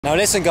Now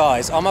listen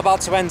guys, I'm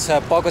about to enter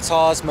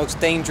Bogota's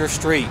most dangerous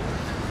street.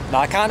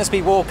 Now I can't just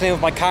be walking in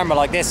with my camera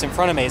like this in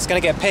front of me, it's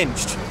going to get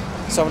pinched.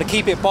 So I'm going to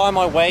keep it by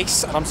my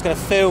waist and I'm just going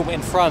to film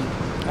in front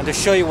and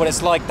just show you what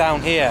it's like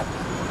down here.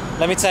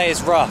 Let me tell you,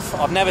 it's rough.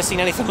 I've never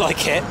seen anything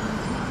like it.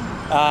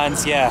 And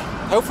yeah,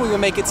 hopefully we'll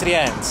make it to the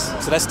end.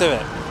 So let's do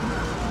it.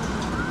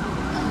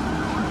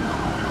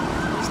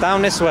 It's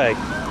down this way.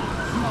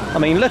 I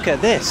mean, look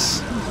at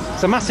this.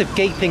 It's a massive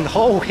gaping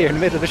hole here in the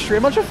middle of the street.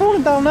 Imagine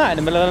falling down that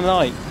in the middle of the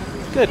night.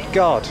 Good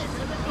God.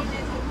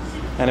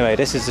 Anyway,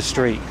 this is the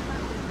street.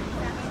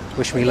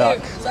 Wish me luck.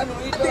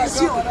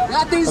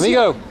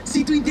 Amigo.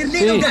 Sí.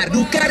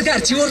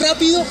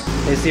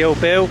 Here's the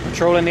old Bill,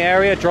 patrolling the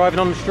area, driving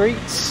on the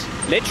streets.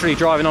 Literally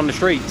driving on the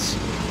streets.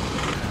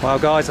 Well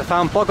guys, I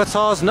found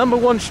Bogota's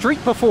 #1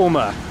 street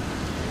performer.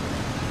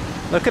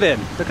 Look at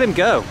him. Look at him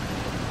go.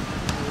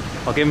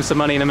 I'll give him some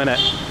money in a minute.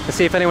 Let's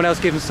see if anyone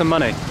else gives him some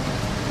money.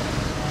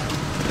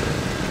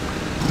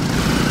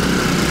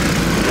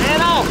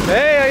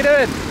 Hey, how you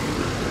doing?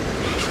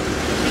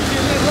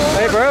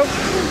 Hey bro.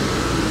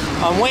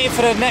 I'm waiting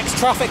for the next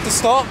traffic to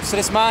stop so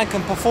this man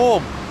can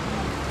perform.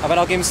 And then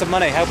I'll give him some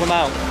money, help him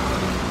out.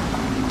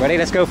 Ready?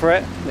 Let's go for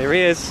it. There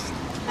he is.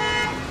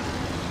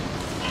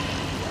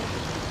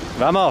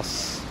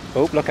 Vamos.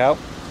 Oh, look out.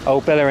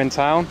 Old Bill in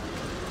town.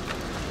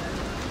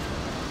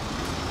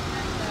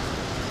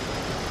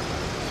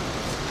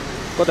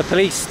 Got the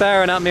police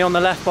staring at me on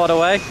the left, by the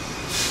way.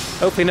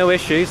 Hopefully no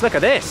issues. Look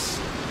at this.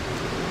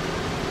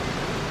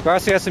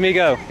 Gracias,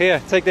 amigo.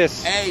 Here, take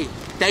this. Hey,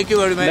 thank you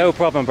very much. No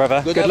problem,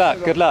 brother. Good luck,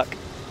 good luck.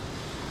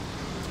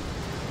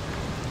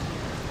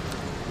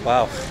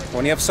 Wow, we're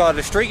on the other side of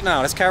the street now.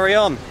 Let's carry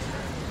on.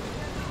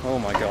 Oh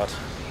my God.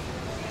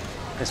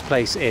 This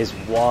place is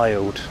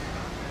wild.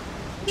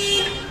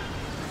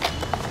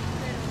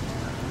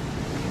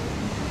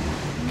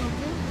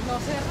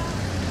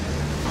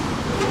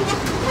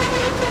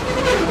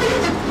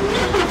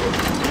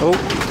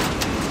 Oh.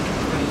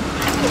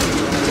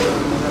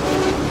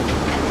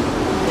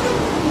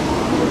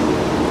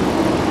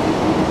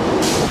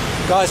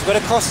 Guys, we're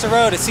across the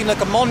road. It seemed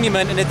like a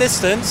monument in the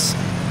distance.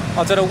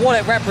 I don't know what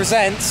it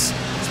represents.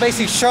 It's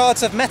basically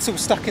shards of metal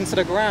stuck into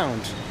the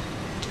ground.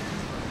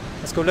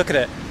 Let's go look at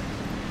it.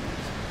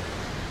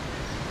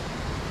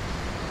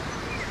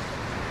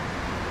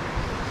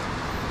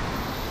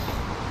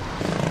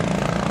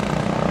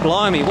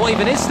 Blimey, what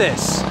even is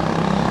this?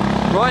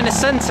 Right in the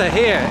centre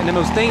here, in the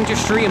most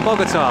dangerous street in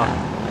Bogota.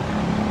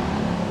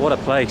 What a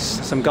place.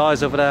 Some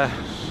guys over there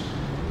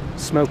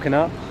smoking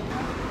up.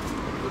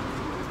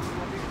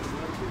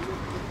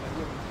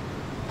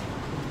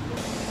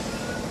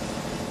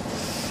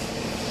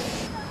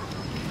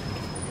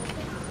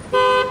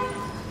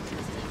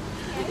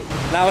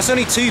 Now it's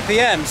only 2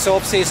 PM, so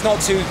obviously it's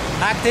not too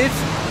active.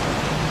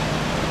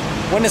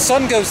 When the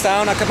sun goes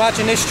down, I can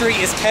imagine this street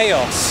is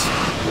chaos.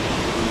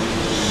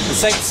 It's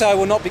safe to say I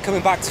will not be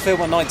coming back to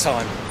film at night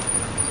time.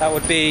 That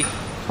would be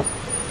a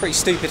pretty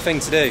stupid thing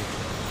to do.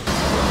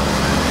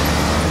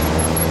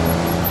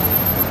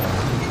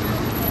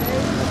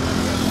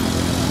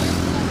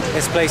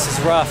 This place is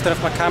rough. Don't know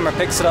if my camera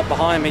picks it up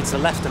behind me to the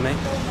left of me.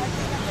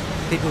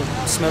 People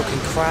smoking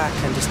crack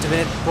and just doing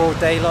it broad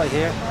daylight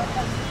here.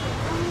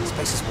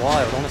 This is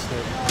wild, honestly.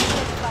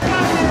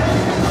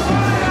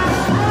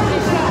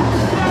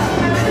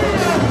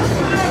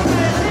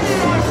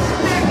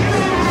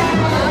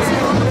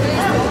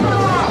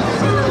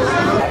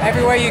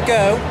 Everywhere you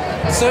go,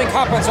 something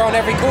happens around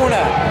every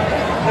corner.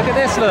 Look at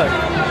this, look.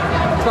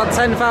 It's about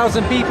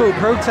 10,000 people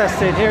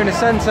protesting here in the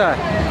centre.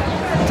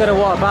 Don't know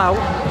what about.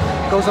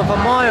 Goes on for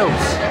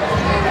miles.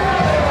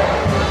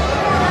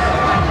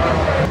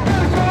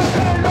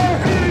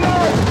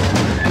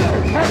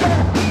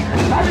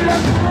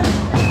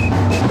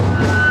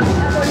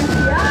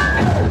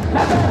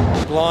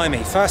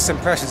 Blimey, first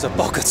impressions of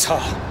Bogota.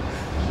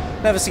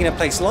 Never seen a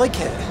place like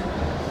it.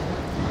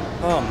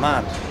 Oh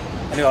man.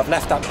 Anyway, I've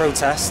left that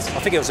protest. I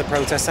think it was a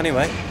protest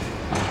anyway.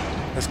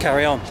 Let's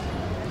carry on.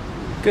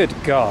 Good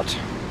God.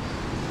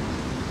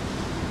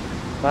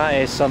 That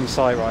is some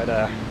sight right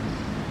there.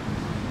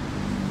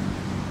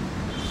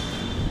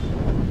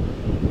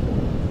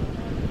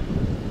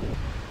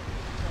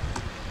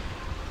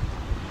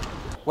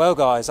 Well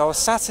guys, I was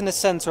sat in the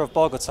centre of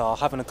Bogota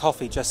having a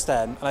coffee just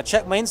then, and I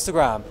checked my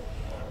Instagram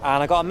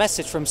and I got a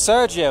message from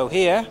Sergio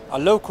here, a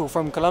local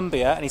from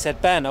Colombia, and he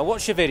said, Ben, I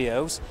watch your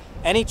videos.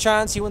 Any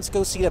chance you want to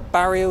go see the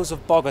Barrios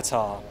of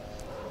Bogota?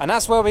 And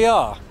that's where we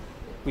are.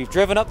 We've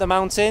driven up the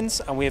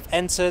mountains and we have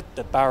entered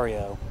the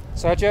Barrio.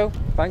 Sergio,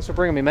 thanks for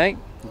bringing me, mate.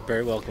 You're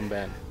very welcome,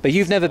 Ben. But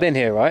you've never been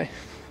here, right?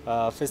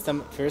 First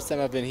time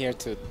I've been here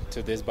to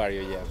this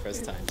barrio, yeah,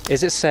 first time.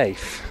 Is it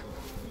safe?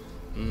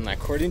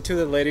 According to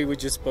the lady we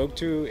just spoke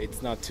to,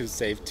 it's not too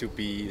safe to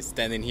be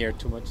standing here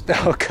too much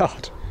time. Oh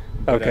God.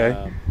 But,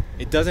 okay.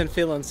 It doesn't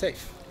feel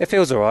unsafe. It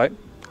feels alright.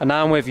 And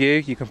now I'm with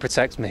you, you can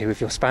protect me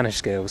with your Spanish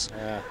skills.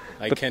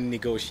 I can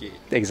negotiate.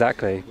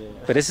 Exactly. Yeah.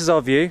 But this is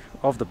our view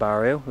of the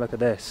barrio. Look at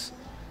this.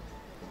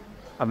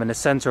 I mean, the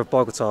centre of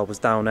Bogota was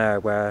down there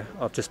where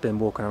I've just been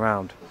walking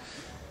around.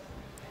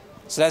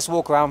 So let's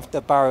walk around the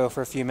barrio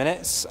for a few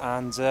minutes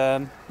and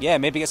yeah,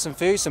 maybe get some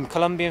food, some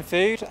Colombian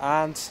food,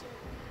 and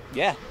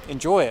yeah,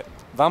 enjoy it.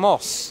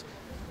 Vamos!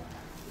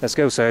 Let's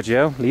go,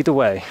 Sergio, lead the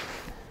way.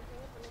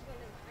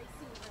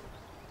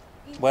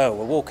 Well,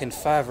 we're walking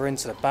further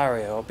into the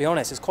barrio. I'll be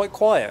honest, it's quite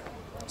quiet.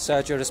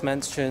 Sergio just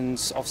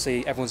mentioned,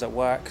 obviously everyone's at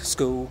work,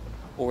 school,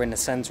 or in the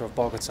centre of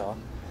Bogota.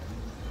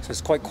 So it's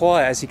quite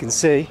quiet, as you can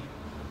see.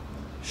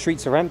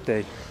 Streets are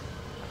empty.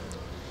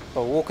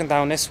 But we're walking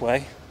down this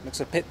way, looks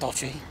a bit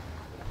dodgy.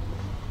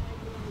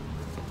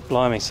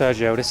 Blimey,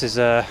 Sergio, this is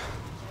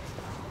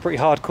pretty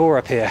hardcore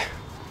up here.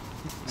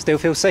 Still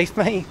feel safe,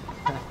 mate?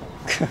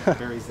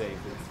 Very safe.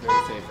 It's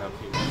very safe up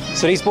here.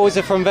 So these boys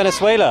are from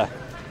Venezuela.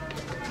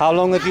 How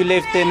long have you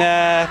lived in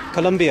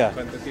Colombia?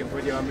 ¿Cuánto tiempo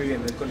llevan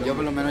viviendo en Colombia? Yo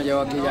por lo menos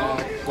llevo aquí ya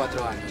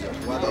 4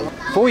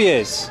 años. 4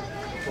 years.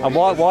 And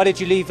why did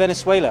you leave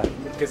Venezuela?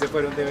 ¿Qué se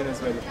fueron de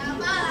Venezuela?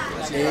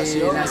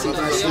 La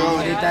situación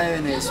ahorita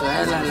de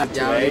Venezuela,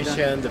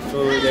 Situation, the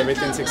food,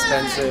 everything's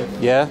expensive.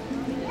 Yeah.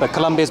 But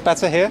Colombia's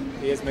better here?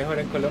 ¿Y es mejor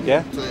en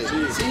Colombia?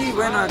 Yeah. Sí,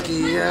 bueno,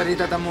 aquí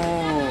ahorita estamos,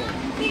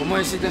 ¿cómo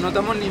decirte? No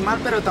estamos ni mal,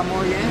 pero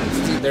estamos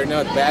bien. They're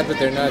not bad, but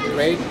they're not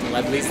great.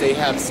 At least they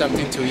have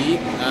something to eat,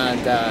 and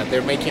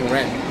they're making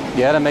rent.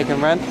 Yeah, they're making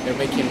rent? They're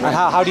making rent. And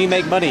how do you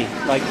make money,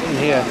 like, in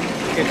here?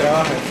 ¿Qué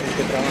trabajas?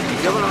 ¿Qué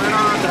trabajas? Yo por lo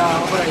menos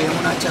trabajo por ahí en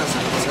una chaza.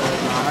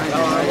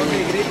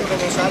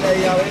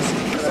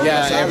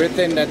 Yeah,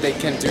 everything that they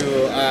can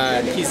do.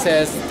 He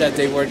says that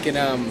they work in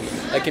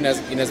like in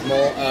a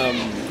small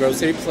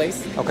grocery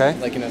place. Okay.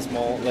 Like in a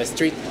small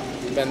street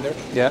vendor.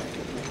 Yeah.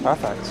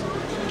 Perfect.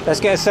 Let's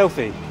get a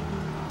selfie.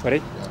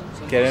 Ready?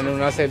 ¿Quieren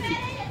una selfie?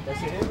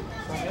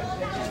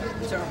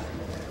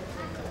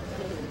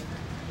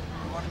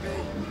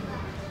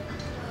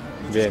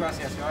 Bien.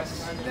 Gracias,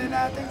 guys. De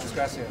nada, thank you.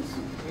 Gracias.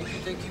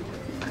 Thank you.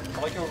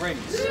 I like your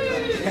rings.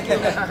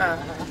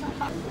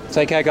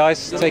 Take care,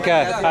 guys. Take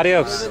care.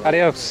 Adios.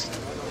 Adios.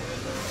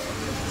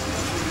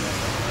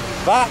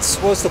 That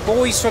was the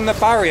boys from the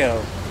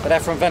barrio, but they're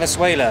from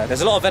Venezuela.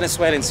 There's a lot of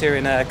Venezuelans here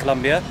in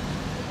Colombia.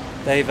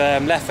 They've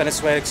left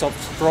Venezuela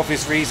for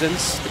obvious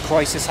reasons. The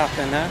crisis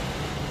happening there.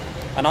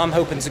 And I'm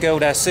hoping to go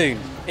there soon,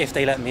 if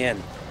they let me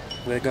in.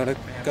 We're going to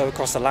go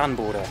across the land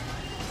border.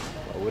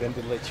 Why wouldn't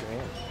they let you in?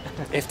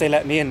 If they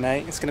let me in,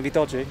 mate, it's going to be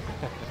dodgy.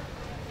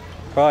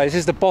 Right, this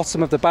is the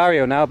bottom of the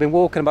barrio now. I've been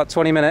walking about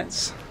 20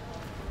 minutes.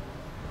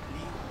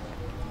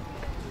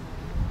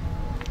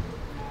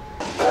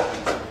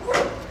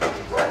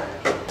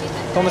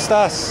 ¿Cómo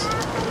estás?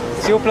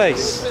 It's your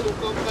place.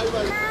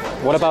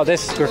 What about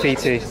this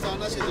graffiti?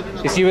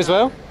 It's you as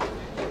well?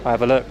 I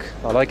have a look.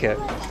 I like it.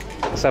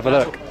 Let's have a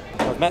look.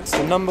 I've met the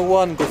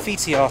 #1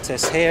 graffiti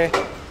artist here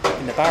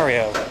in the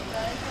barrio.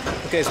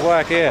 Look at his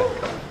work here.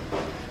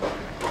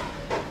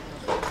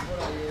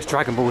 It's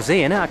Dragon Ball Z,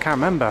 innit? I can't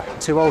remember. I'm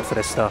too old for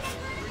this stuff.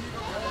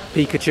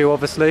 Pikachu,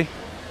 obviously.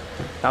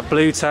 That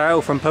blue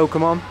turtle from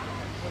Pokemon.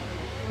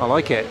 I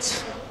like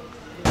it.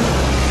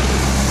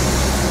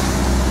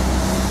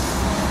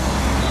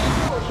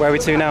 Where are we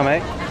to now,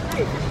 mate?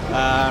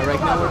 Right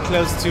now we're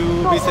close to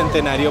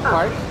Bicentenario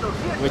Park,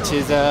 which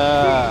is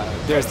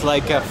there's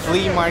like a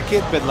flea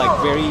market, but like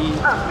very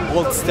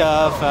old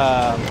stuff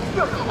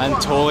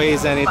and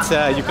toys, and it's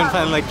you can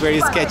find like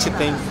very sketchy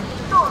things.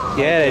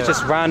 Yeah, there's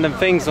just random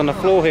things on the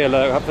floor here,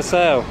 look, up for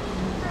sale.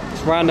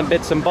 Just random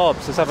bits and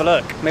bobs. Let's have a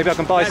look. Maybe I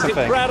can buy something. It's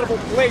an incredible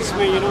place,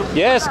 man, you know.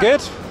 Yeah, it's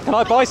good. Can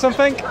I buy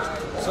something?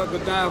 So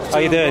good now. How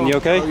you doing? You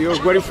okay?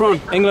 Where are you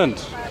from? England.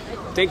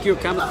 Thank you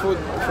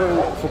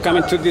for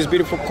coming to this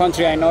beautiful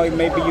country. I know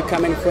maybe you're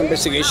coming for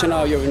investigation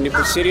or you're in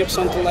the city or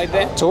something like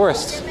that.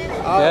 Tourist.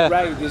 Oh, yeah.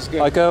 right, this is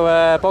good. I go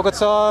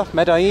Bogota,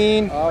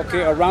 Medellin.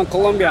 Okay, around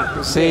Colombia.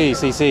 See.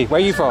 Where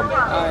are you from?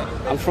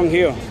 I'm from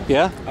here.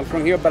 Yeah? I'm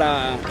from here, but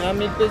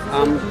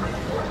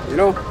you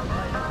know,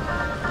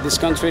 this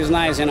country is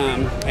nice, and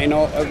I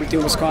know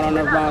everything was going on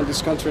around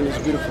this country, and it's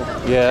beautiful.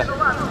 Yeah.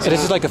 So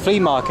this is like a flea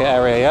market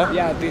area, yeah?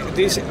 Yeah,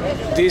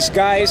 these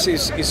guys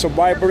is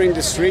surviving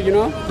the street, you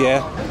know?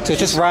 Yeah. So it's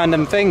just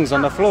random things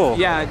on the floor.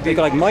 Yeah. They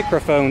got like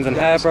microphones and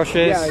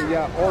hairbrushes.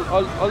 Yeah.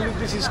 All of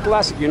this is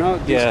classic, you know?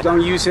 Just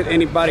don't use it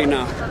anybody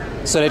now.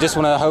 So they just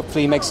want to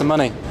hopefully make some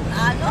money.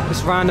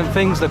 Just random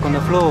things look on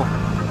the floor.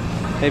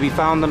 Maybe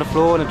found on the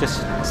floor and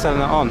just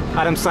selling it on.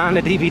 Adam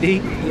Sandler DVD.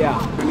 Yeah.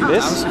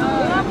 This?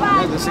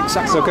 Yeah, that's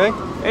exactly. It's okay.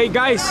 Hey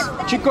guys,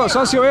 chicos,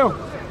 socio yo.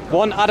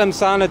 One Adam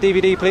Sandler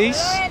DVD,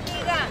 please.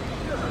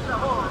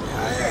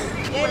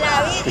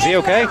 Is he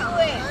okay?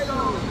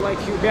 Like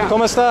you, yeah.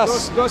 ¿Cómo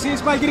estás? Dos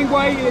is para gringo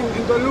ahí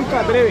en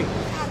Toluca, breve.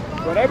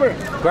 Whatever.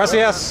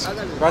 Gracias.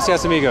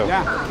 Gracias, amigo.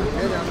 Yeah.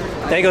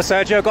 There you go,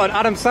 Sergio. Got an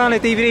Adam Sandler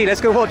DVD.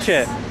 Let's go watch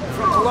it.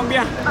 From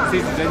Colombia?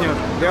 Sí, señor.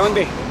 ¿De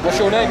dónde? What's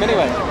your name,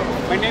 anyway?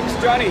 My name is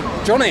Johnny.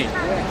 Johnny.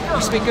 Yeah.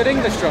 You speak good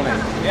English, Johnny.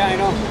 Yeah, I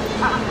know.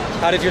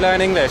 How did you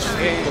learn English?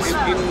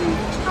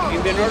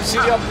 In the north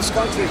city of this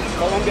country,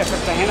 Colombia,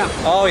 Cartagena.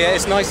 Oh yeah,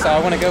 it's nice there. I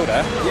want to go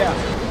there. Yeah.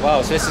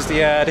 Wow. So this is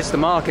the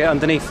market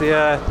underneath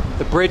the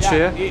The bridge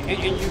here.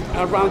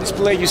 Around this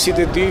place, you see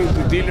the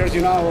dealers.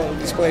 You know,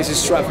 this place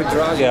is traffic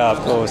drugs. Yeah, of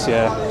course.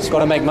 Yeah, it's got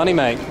to make money,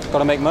 mate. Got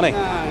to make money.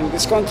 In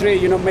this country,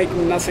 you don't make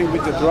nothing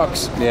with the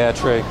drugs. Yeah,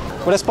 true.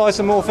 Well, let's buy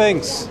some more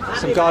things.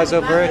 Some guys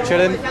over here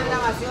chilling.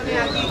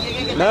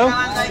 No?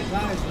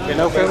 Yeah,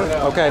 no film?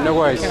 Okay, no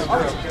worries. Keep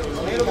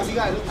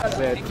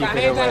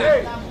it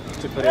away.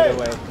 To put it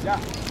away.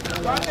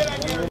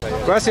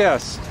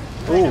 Gracias.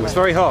 Ooh, it's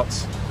very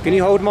hot. Can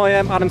you hold my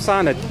Adam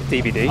Sandler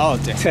DVD? Oh,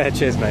 damn.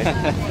 Cheers, mate.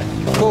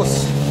 Of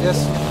course,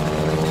 yes.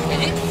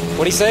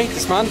 What do you say,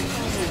 this man?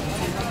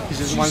 He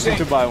just wants you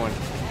to buy one.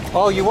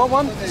 Oh, you want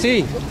one?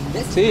 See.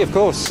 See, of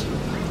course.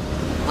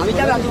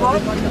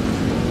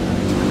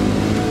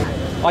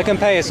 I can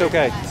pay, it's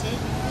okay.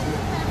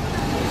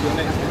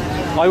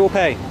 I will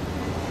pay.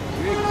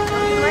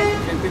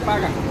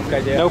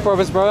 No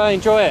problems, brother.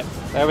 Enjoy it.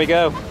 There we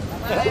go.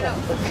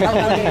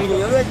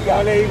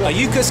 A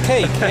Yuca's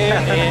cake here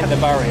in the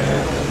Barrio.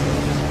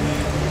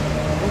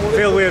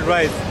 Feel weird,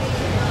 right?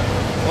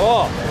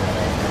 Oh,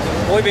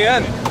 muy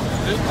bien.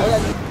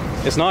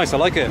 It's nice, I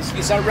like it.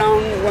 It's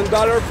around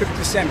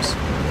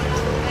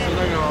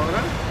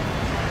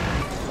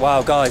 $1.50.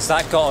 Wow, guys,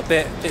 that got a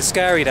bit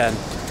scary then.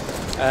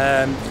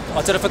 I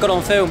don't know if I got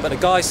on film, but the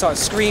guy started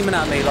screaming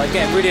at me, like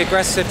getting really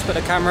aggressive to put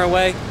the camera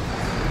away.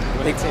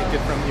 They take it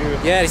from you.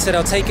 Yeah, he said,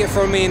 I'll take it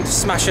from me and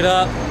smash it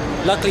up.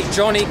 Luckily,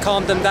 Johnny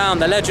calmed them down,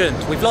 the legend.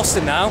 We've lost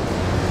him now.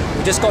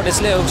 We just got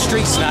this little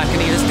street snack and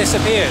he just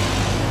disappeared.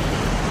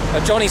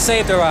 But Johnny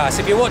saved our ass.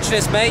 If you're watching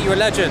this, mate, you're a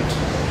legend.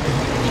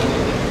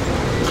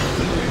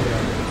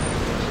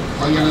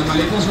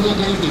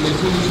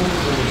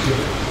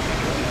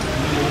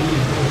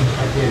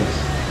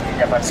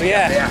 So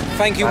yeah,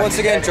 thank you once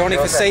again, Johnny,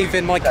 for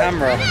saving my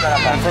camera.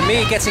 And for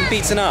me getting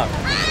beaten up.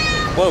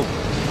 Whoa.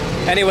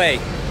 Anyway,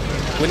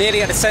 we're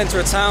nearly at the centre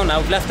of town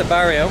now. We've left the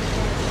Barrio.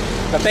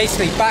 But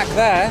basically back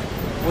there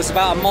was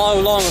about a mile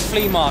long of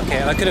flea market,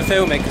 and I couldn't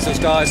film it because those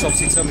guys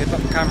obviously told me to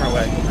put the camera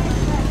away.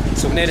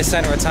 So we're near the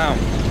centre of town.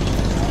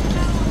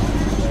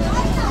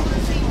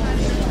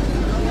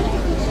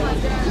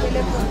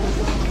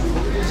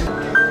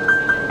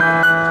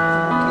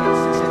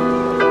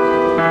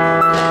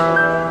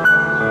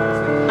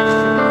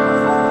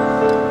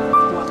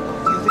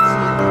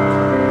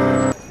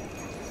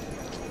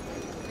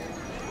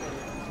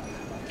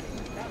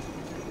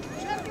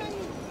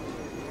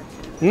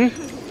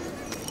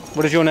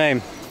 What is your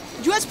name?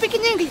 You are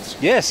speaking English?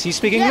 Yes, you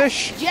speak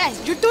English?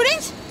 Yes. You're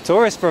tourist?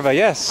 Tourist, brother,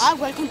 yes.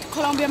 Welcome to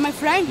Colombia, my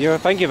friend.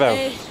 Thank you, Val.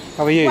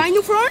 How are you? Where are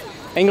you from?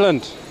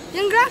 England.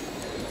 England?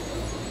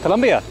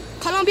 Colombia.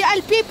 Colombia,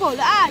 el people.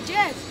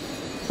 Yes.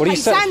 What are you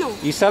selling?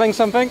 You selling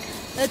something?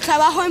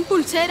 Trabajo en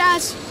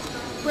pulseras.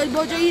 Pues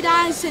voy a ir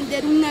a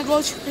encender un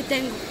negocio que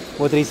tengo.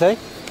 What did he say?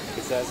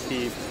 It says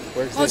he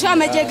works O sea,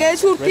 me llegué de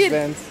surtir.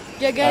 residence.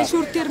 Llegué de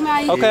surtirme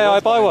ahí. Okay, I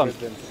buy one.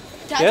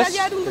 Yes?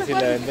 Ya un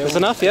recuerdo. That's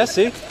enough, yes,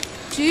 see?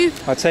 Sí.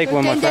 I'll take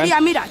one, my friend.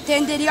 Mira,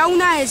 tendería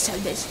una de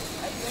esas de esas.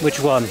 Which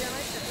one?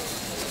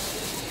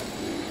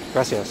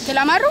 Gracias. ¿Que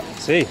la amarro?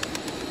 See.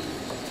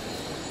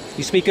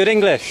 You speak good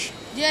English.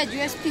 Yes, you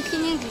are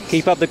speaking English.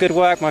 Keep up the good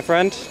work, my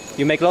friend.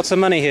 You make lots of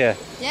money here.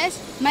 Yes,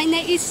 my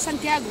name is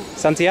Santiago.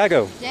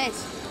 Santiago. Yes.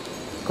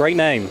 Great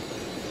name.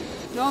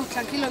 No,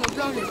 tranquilo, no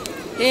problem.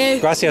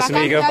 Gracias, bacán,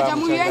 amigo. que vaya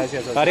muy bien.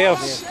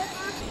 Adios.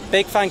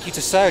 Big thank you to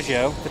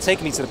Sergio for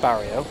taking me to the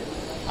Barrio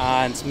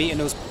and meeting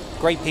those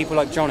great people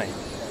like Johnny.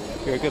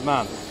 You're a good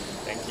man.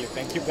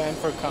 Thank you, Ben,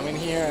 for coming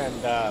here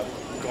and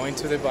going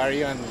to the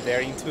Barrio and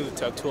daring to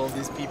talk to all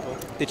these people.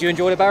 Did you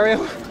enjoy the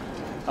Barrio?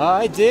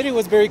 I did. It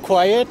was very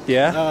quiet.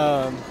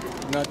 Yeah.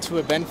 Not too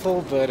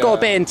eventful, but Got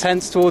a bit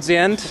intense towards the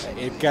end.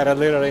 It got a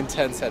little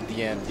intense at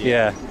the end.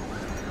 Yeah.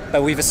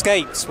 But we've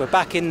escaped. We're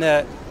back in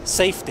the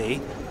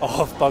safety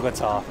of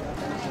Bogota.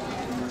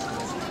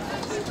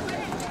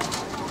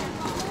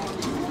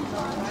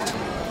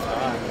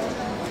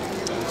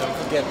 Don't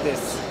forget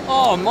this.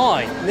 Oh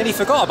my, nearly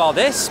forgot about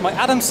this. My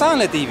Adam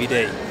Sandler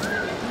DVD.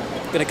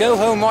 Gonna go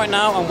home right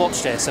now and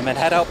watch this and then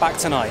head out back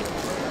tonight.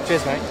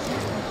 Cheers, mate.